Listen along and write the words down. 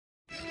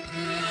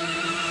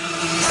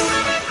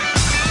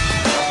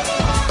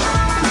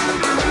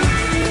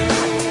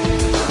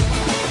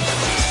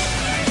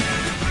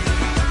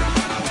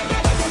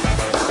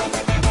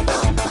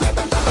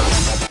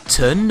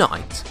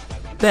Tonight,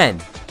 Ben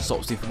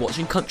stops you from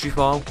watching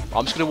Countryfile,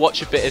 I'm just going to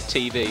watch a bit of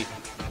TV.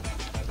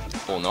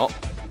 Or not.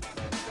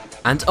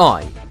 and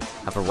I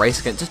have a race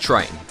against a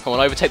train. Come on,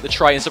 overtake the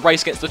train. It's a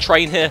race against the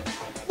train here.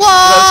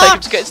 What? Overtake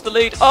him to get into the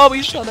lead. Oh,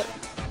 he's done it.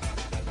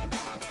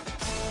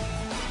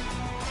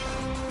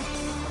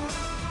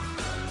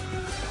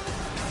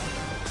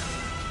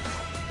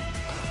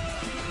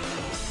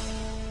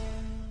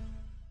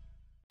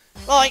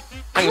 Right.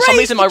 Hang on,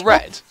 somebody's in my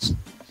red.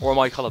 Or am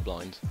I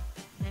colourblind?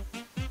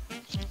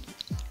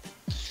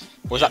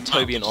 Or is that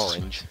Toby in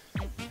orange?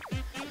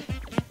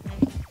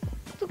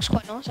 Looks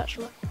quite nice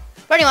actually.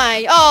 But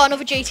anyway, oh,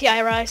 another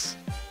GTA race.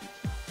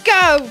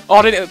 Go! Oh,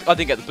 I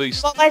didn't get the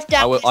boost. Well, where's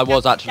Dan? I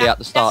was actually at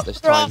the start this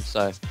time,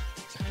 so...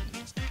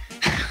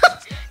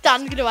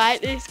 Dan's gonna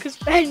hate this because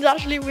Ben's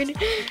actually winning.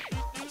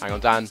 Hang on,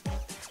 Dan.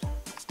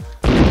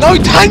 No,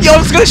 Dan! I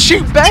was going to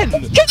shoot Ben!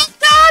 Come on,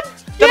 Dan!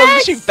 Dan, I was going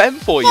to shoot Ben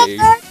for you.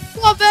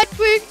 Come on, Ben,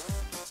 quick!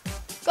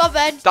 Go on,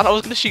 Ben. Dan, I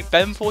was going to shoot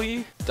Ben for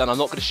you. Dan, I'm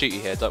not going to shoot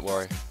you here, don't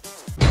worry.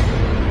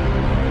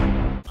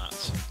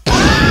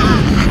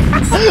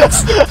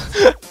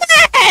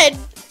 Ben!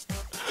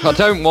 I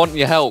don't want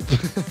your help.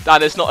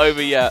 Dan, it's not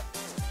over yet.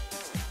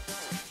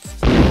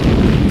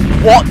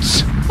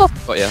 What?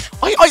 Got ya.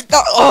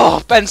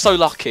 Oh, Ben's so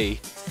lucky.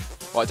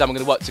 Right, Dan, we're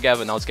going to work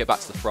together now to get back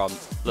to the front.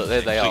 Look,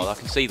 there they are. I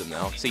can see them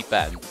now. I can see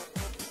Ben.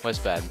 Where's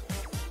Ben?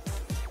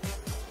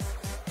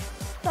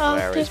 Oh,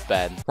 Where is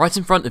Ben? Right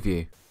in front of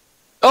you.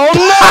 Oh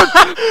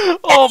no!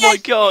 Oh my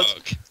god!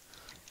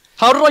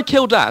 How did I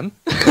kill Dan?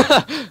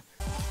 Oh,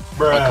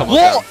 come on,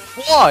 What?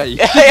 Dan. Why?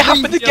 Yeah, it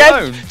happened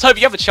again! Toby,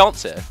 you have a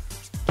chance here.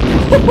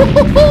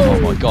 Oh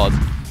my god.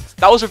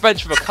 That was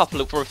revenge from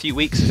a few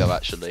weeks ago,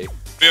 actually.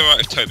 Be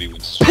alright if Toby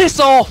wins. Piss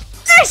off!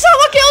 Yes,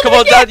 I killed Come him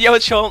on, again! Dan, you have a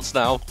chance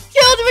now.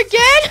 Killed him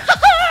again!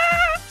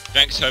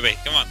 Thanks, Toby.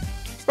 Come on.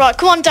 Right,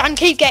 come on, Dan,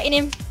 keep getting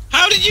him.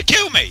 How did you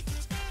kill me?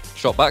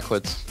 Shot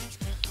backwards.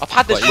 I've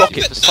had this Right,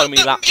 rocket for so many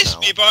That laps missed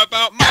now. me by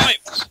about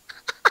miles.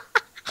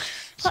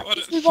 So I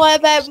That's don't- why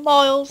about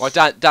miles. Right,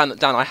 Dan,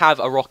 I have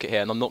a rocket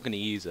here and I'm not going to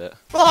use it.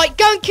 Right,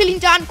 go and kill him,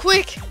 Dan,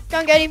 quick. Go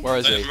and get him. Where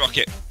is Don't he?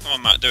 rocket. Come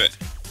on, Matt, do it.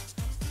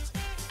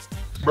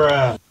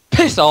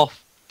 Piss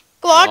off!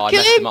 Go on, Oh, I kill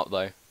messed him. him up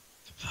though.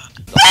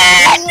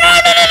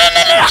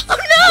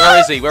 No! Where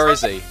is he? Where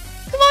is he?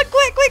 Come on,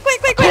 quick, quick, quick,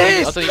 quick, quick.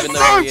 I don't even know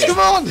where he is. Come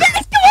on! Come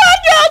on,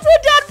 Johnson,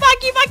 Dan,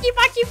 thank you, thank you,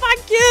 thank you,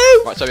 thank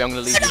you. Right, Toby, I'm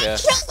going to leave you here.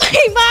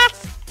 Kill me, Matt.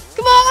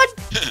 Come on.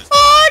 Come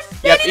on.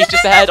 Yeah, he's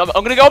just ahead. I'm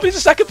going to go up into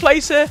second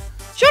place here.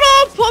 Shut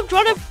up, I'm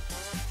trying to...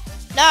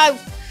 No.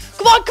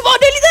 Come on,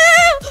 nearly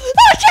there.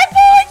 Oh,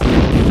 checkpoint.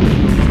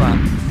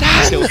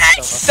 Dan!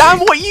 Dan,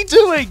 what are you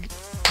doing?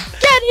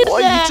 Get in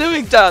What there. are you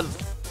doing, Dan?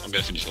 I'm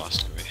gonna finish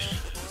last.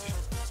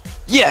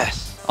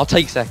 Yes! I'll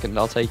take second,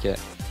 I'll take it.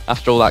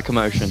 After all that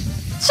commotion.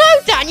 So,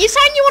 Dan, you're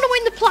saying you want to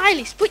win the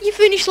playlist, but you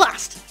finished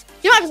last.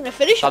 You're not even going to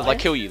finish, Dan, are did I you?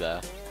 kill you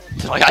there?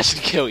 Did I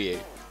actually kill you?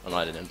 Oh, no,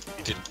 I didn't.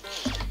 You didn't.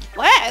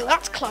 Wow,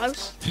 that's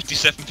close.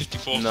 57,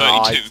 54,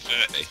 No, 32,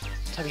 30.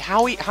 Toby,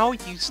 how are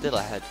you still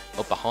ahead?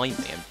 Or behind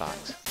me, in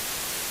fact.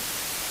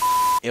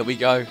 Here we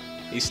go.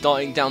 He's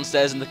starting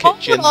downstairs in the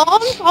kitchen.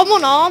 I'm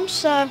on arms,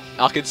 so...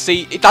 I can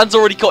see Dan's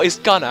already got his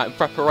gun out in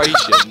preparation.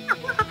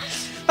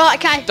 Right,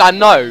 okay. Dan,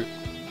 no!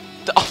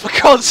 Oh, for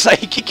God's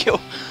sake, he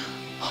killed...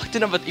 Oh, I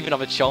didn't even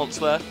have a chance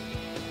there.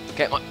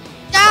 Get my...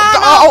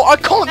 Oh, I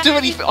can't do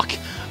anything!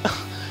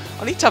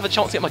 I need to have a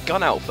chance to get my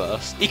gun out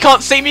first. He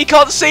can't see me, he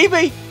can't see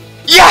me!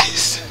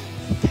 Yes!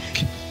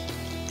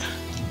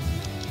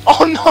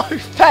 Oh no,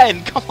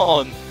 Ben, come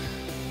on!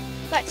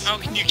 Let's... How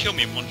can you kill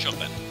me in one shot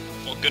then?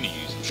 What gun are you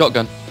using?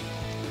 Shotgun.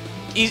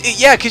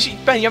 Yeah, because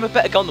Ben, you have a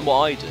better gun than what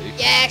I do.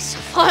 Yes,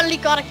 finally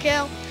got a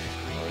kill.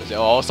 Where is it?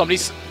 Oh,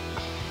 somebody's...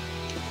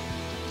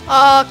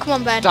 Oh, come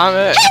on, Ben. Damn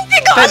it!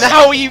 You got Ben, us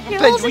how are you...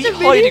 kills Ben, in were you a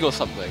minute. hiding or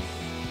something?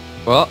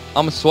 Well,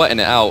 I'm sweating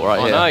it out right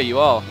I here. know, you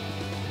are.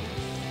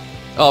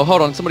 Oh,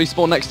 hold on, somebody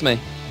spawned next to me.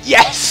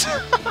 Yes!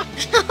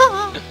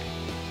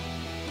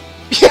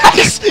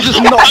 Yes!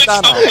 Just knocked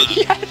Dan out.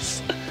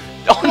 Yes!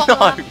 Oh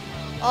no!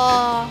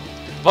 Oh,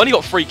 I've only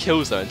got 3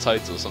 kills though in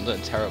total, so I'm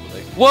doing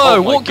terribly. Whoa,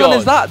 Oh my what gun God.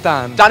 is that,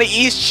 Dan? Danny,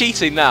 he's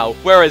cheating now.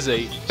 Where is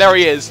he? There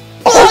he is.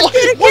 oh Oh my!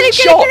 get him, One get him,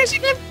 shot! get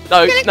him, get him.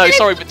 No, Get him, no, get him.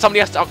 sorry, but somebody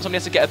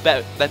has to get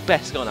their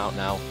best gun out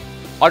now.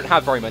 I don't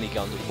have very many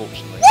guns,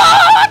 unfortunately.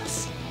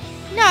 What?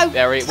 No.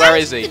 Where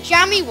that's is he? The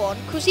jammy one,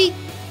 because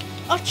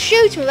I'd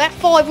shoot him with that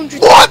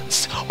 500.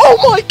 What?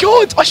 Oh my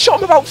God! I shot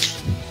him about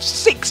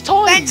 6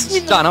 times.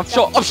 Ben's Dan, I've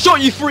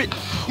shot you 3.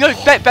 No,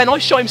 Ben, I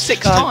shot him 6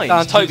 times.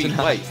 Dan's Toby, using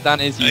wait. hacks. Dan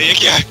is There you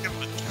using go.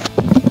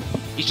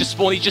 He's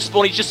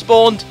just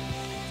spawned.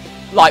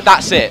 Like,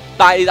 that's it.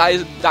 That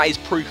is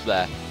proof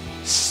there.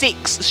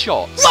 6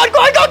 shots. Come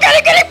on, go,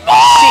 get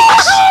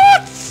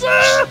him,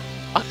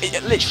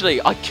 6. Literally,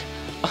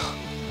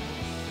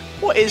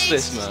 what is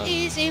this, man?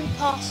 This is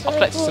impossible. I've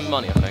collected some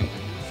money, I think.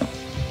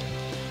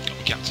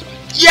 Captain.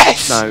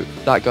 Yes! No,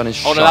 that gun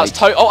is Oh no, that's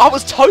Oh, that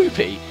was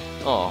Toby!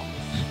 Oh.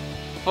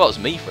 I thought it was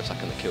me for a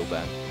second that killed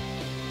Ben.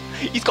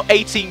 He's got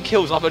 18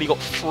 kills and I've only got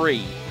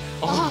 3.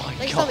 Oh, At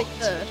my least I'll god. be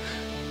third.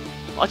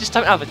 I just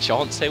don't have a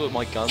chance here with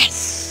my gun.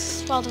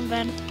 Yes! Well done,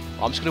 Ben.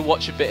 I'm just gonna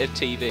watch a bit of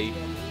TV.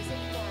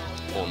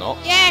 Or not.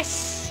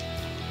 Yes!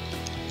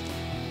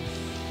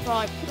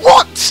 Right.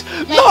 What?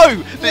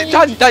 No!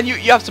 Please. Dan, you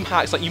have some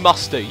hacks. Like, you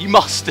must do. You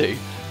must do.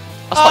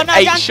 That's Oh, like no,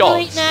 8 Dan's shots.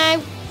 delete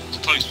now. It's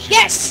close between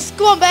Yes!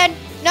 Go on, Ben.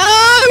 No!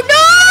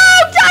 No!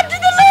 Dan to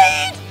the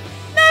lead!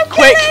 No,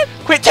 Quick! kill him!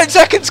 Quick, 10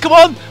 seconds, come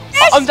on!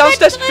 Yes, I'm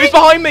downstairs. Ben, Who's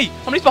behind me?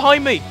 Somebody's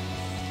behind me.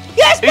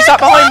 Yes, Who's Ben, that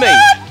behind come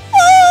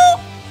on!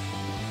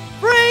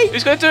 4, 3,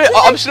 Who's gonna do it?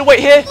 I'm just gonna wait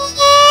here.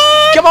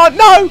 1. Come on,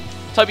 no!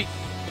 Toby.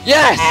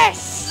 Yes!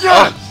 Yes!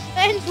 Yes!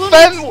 Ben's won it.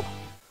 Ben!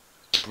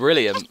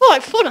 Brilliant.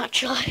 Quite fun,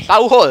 actually. That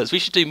was. We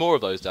should do more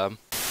of those, Dan.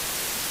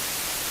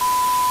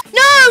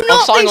 No, I'm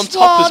not starting on this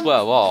top one. as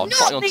well. Oh, I'm Not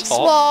starting on this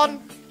top.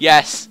 one.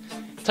 Yes.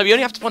 Toby, you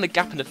only have to find a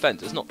gap in the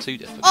fence. It's not too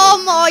difficult.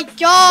 Oh my Oh,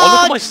 god.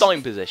 look at my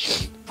starting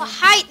position. I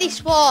hate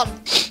this one.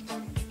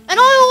 And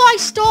I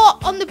always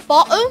start on the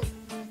bottom.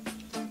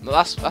 No,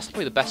 that's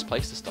probably the best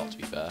place to start, to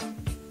be fair.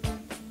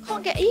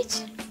 Can't get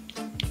it.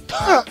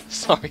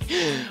 Sorry.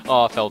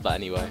 Oh, I failed that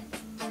anyway.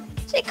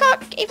 So you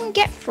can't even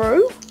get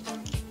through.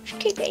 Just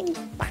keep getting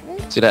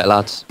banged. See you later,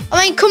 lads.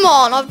 I mean, come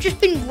on. I've just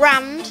been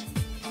rammed.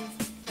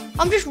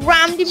 I'm just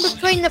rammed in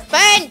between the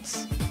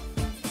fence.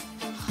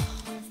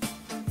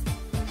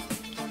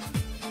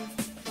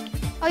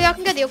 Oh yeah, I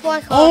can go the other way.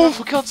 Can't Oh, I?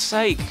 for God's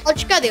sake. I'll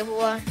just go the other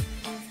way.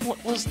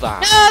 What was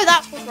that? No,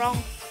 that's what's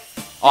wrong.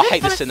 Oh, I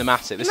hate the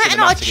cinematic. This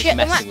cinematic is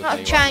messing with me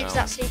right change now.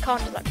 that so you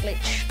can't do that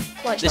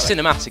glitch. Well, it's This not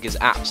cinematic is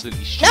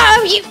absolutely stupid.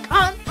 No, you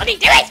can't. Bloody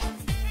do it!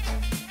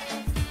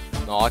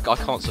 No, I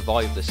can't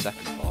survive this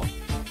second part.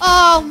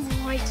 Oh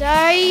my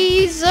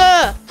days!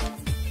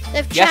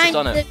 They've changed. Yes, I've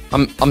done it.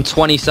 I'm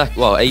 20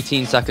 well,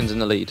 18 seconds in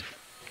the lead.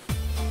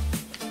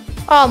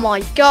 Oh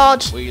my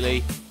god!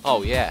 Wheelie.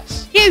 Oh,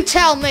 yes. You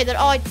tell me that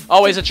I.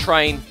 Oh, it's a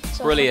train.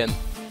 Sorry. Brilliant.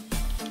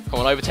 Come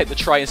on, overtake the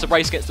train. It's a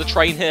race against the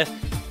train here.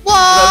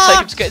 What?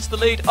 Overtake him to get to the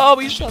lead. Oh,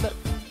 he's done it.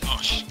 Oh,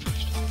 shit.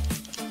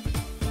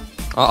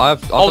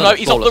 I've Oh done no, a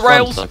he's off the flawless run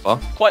rails. so far.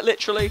 Quite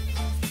literally.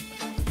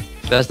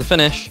 There's the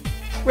finish.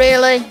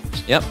 Really?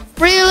 Yep.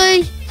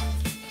 Really?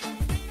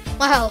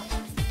 Well,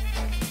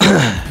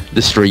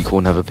 The streak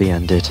will never be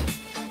ended.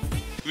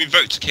 We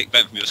vote to kick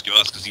Ben from your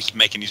skills because he's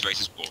making these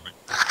races boring.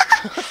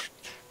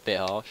 Bit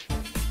harsh.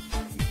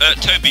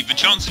 Toby, the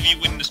chance of you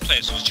winning this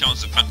place was a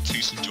chance of Matt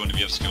Tooson joining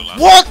the other skill lab.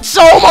 What?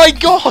 Oh my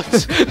god!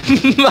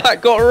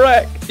 Matt got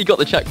wrecked. He got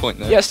the checkpoint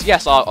though. Yes,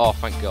 yes. Oh,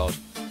 thank God.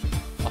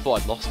 I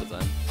thought I'd lost it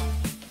then.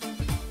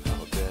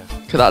 Oh dear.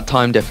 Look at that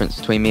time difference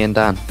between me and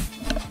Dan.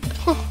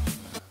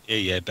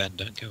 Yeah, Ben,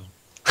 don't go on.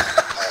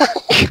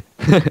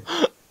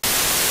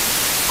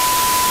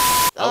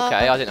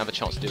 Okay, I didn't have a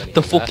chance to do anything.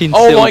 The there. fucking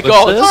Oh my silver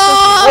god! surfer.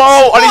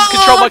 Whoa! I need to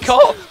control my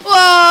car.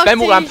 what Ben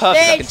will land is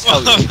perfect. I can this?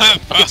 tell you.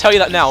 I can tell you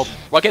that now.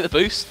 Right, get the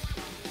boost.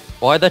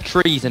 Why are there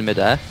trees in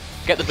midair?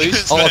 Get the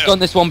boost. Oh, I've done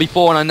this one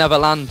before and I never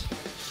land.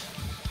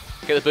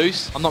 Get the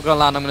boost. I'm not gonna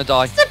land, I'm gonna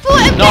die. The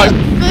button No.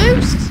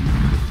 boost.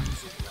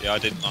 Yeah, I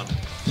didn't land.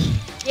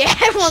 Yeah,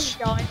 everyone's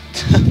dying.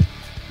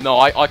 No,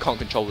 I can't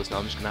control this now.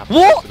 I'm just gonna have to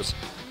What? hope for the,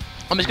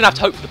 I'm just gonna have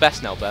to hope for the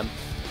best now, Ben.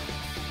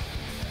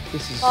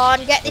 This is Come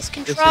on, get this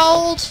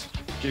controlled.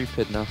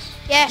 stupidness.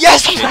 Yes.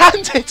 Yes, I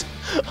landed!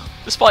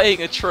 Despite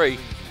hitting a tree.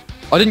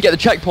 I didn't get the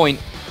checkpoint.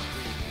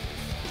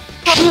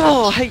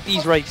 Oh, I hate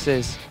these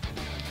races.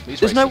 These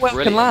There's races no are way I can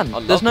brilliant. land.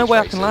 love There's no these way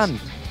I can races. land.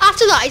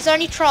 After that, it's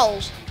only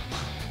trolls.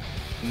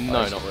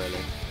 No, not really.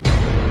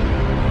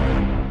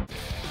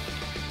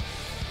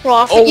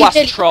 Right, I Oh, think you that's a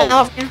did it troll.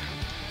 now, haven't you?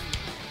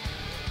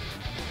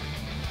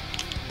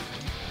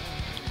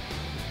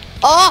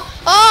 Oh,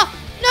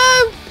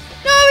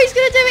 no, he's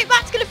gonna do it.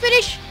 Matt's gonna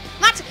finish.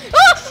 Matt's.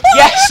 Oh,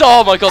 Yes!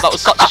 Oh my god, that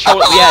was such a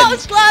troll at the That end.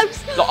 was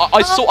close. Like,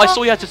 I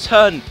saw you had to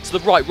turn to the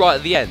right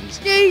at the end.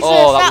 Jesus,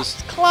 Oh, that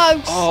that's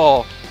close.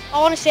 Oh, I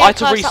want to see I how had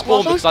to close that respawn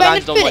was. because I I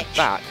was landed on going my to finish.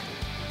 back.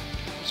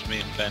 It's me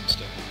and Ben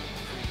still.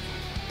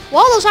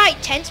 Well, there's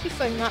 8 tenths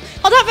between that.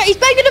 I don't think he's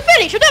making a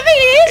finish. I don't think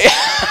he is.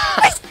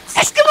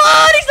 Yes, come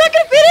on, he's not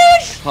going to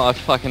finish. Oh, I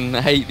fucking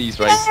hate these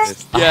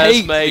races. I Yes,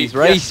 hate mate. these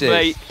races. Yes,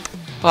 mate.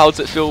 How does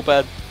it feel,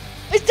 Ben?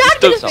 Is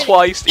Dad going to Done finish?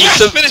 twice. He's Yes,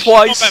 done finish!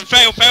 twice. Come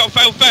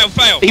on, Ben,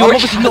 fail. He I'm already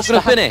obviously not has gonna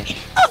that. finish.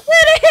 I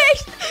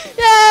finished.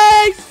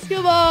 Yes,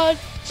 come on.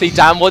 See,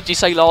 Dan, what did you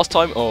say last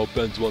time? Oh,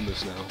 Ben's won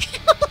this now.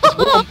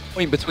 There's 1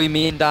 point between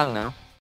me and Dan now.